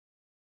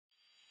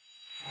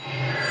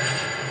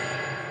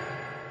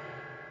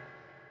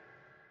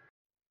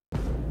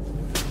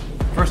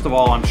First of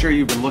all, I'm sure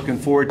you've been looking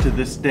forward to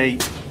this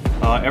date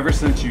ever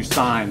since you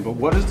signed, but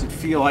what does it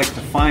feel like to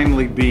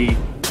finally be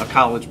a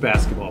college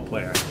basketball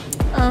player?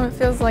 It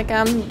feels like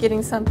I'm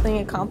getting something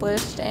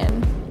accomplished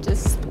and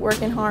just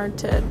working hard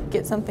to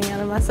get something out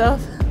of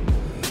myself.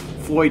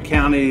 Floyd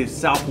County,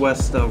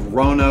 southwest of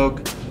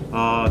Roanoke.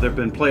 There have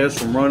been players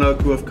from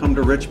Roanoke who have come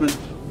to Richmond.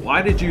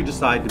 Why did you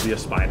decide to be a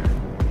Spider?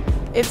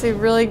 It's a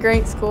really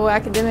great school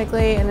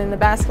academically, and then the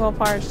basketball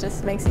part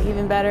just makes it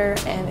even better,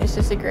 and it's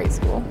just a great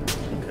school.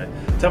 Okay.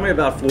 Tell me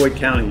about Floyd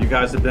County. You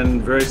guys have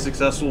been very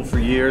successful for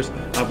years.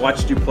 I've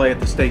watched you play at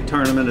the state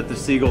tournament at the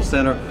Siegel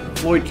Center.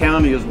 Floyd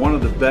County is one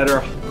of the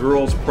better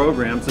girls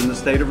programs in the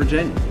state of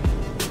Virginia.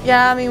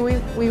 Yeah, I mean,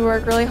 we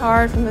work really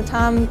hard from the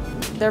time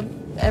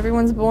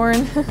everyone's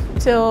born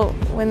till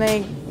when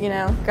they,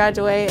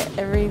 graduate.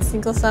 Every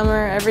single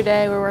summer, every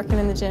day, we're working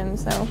in the gym.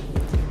 So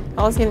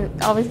always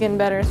getting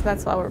better. So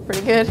that's why we're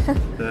pretty good.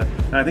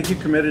 I think you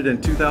committed in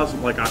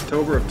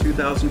October of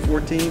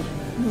 2014.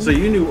 Mm-hmm. So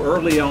you knew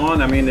early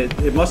on. I mean,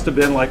 it must have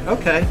been like,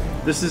 okay,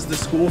 this is the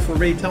school for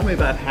me. Tell me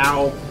about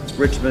how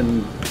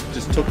Richmond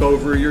just took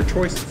over your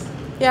choices.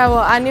 Yeah, well,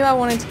 I knew I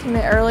wanted to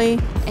commit early,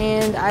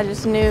 and I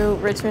just knew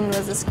Richmond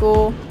was a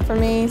school for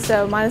me,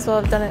 so might as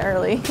well have done it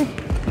early. Okay.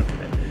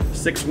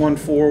 6'1"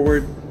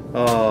 forward.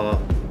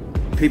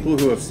 People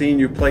who have seen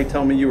you play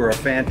tell me you are a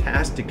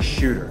fantastic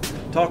shooter.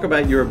 Talk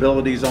about your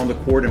abilities on the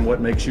court and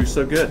what makes you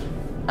so good.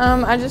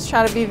 I just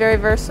try to be very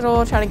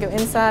versatile, try to go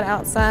inside,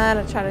 outside,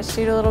 I try to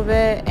shoot a little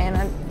bit, and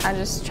I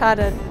just try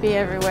to be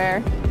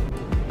everywhere.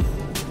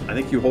 I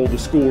think you hold the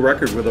school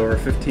record with over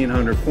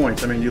 1,500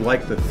 points. I mean, you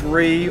like the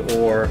three,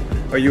 or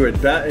are you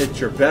at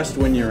your best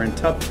when you're in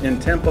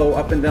tempo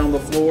up and down the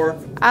floor?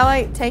 I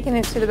like taking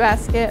it to the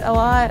basket a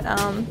lot.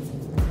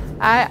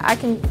 I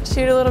can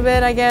shoot a little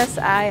bit, I guess.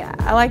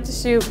 I like to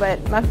shoot,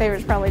 but my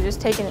favorite is probably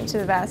just taking it to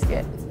the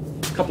basket.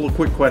 A couple of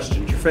quick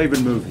questions. Your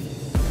favorite movie?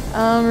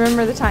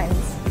 Remember the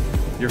Titans.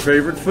 Your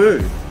favorite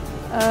food?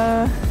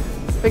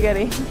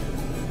 Spaghetti.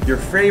 Your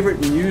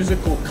favorite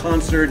musical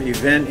concert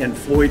event in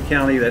Floyd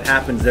County that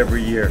happens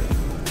every year?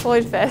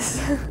 Floyd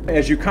Fest.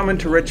 As you come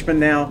into Richmond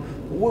now,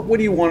 what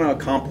do you want to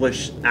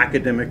accomplish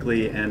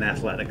academically and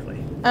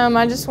athletically?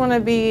 I just want to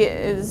be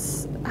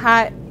as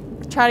high,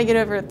 try to get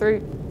over a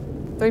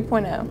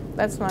 3.0.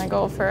 That's my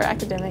goal for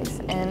academics.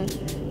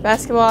 And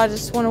basketball, I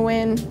just want to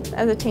win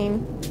as a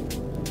team.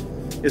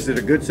 Is it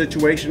a good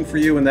situation for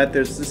you in that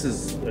this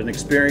is an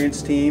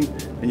experienced team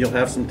and you'll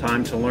have some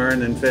time to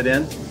learn and fit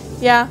in?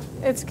 Yeah,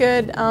 it's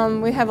good.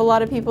 We have a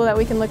lot of people that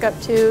we can look up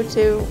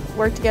to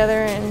work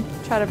together and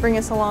try to bring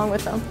us along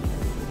with them.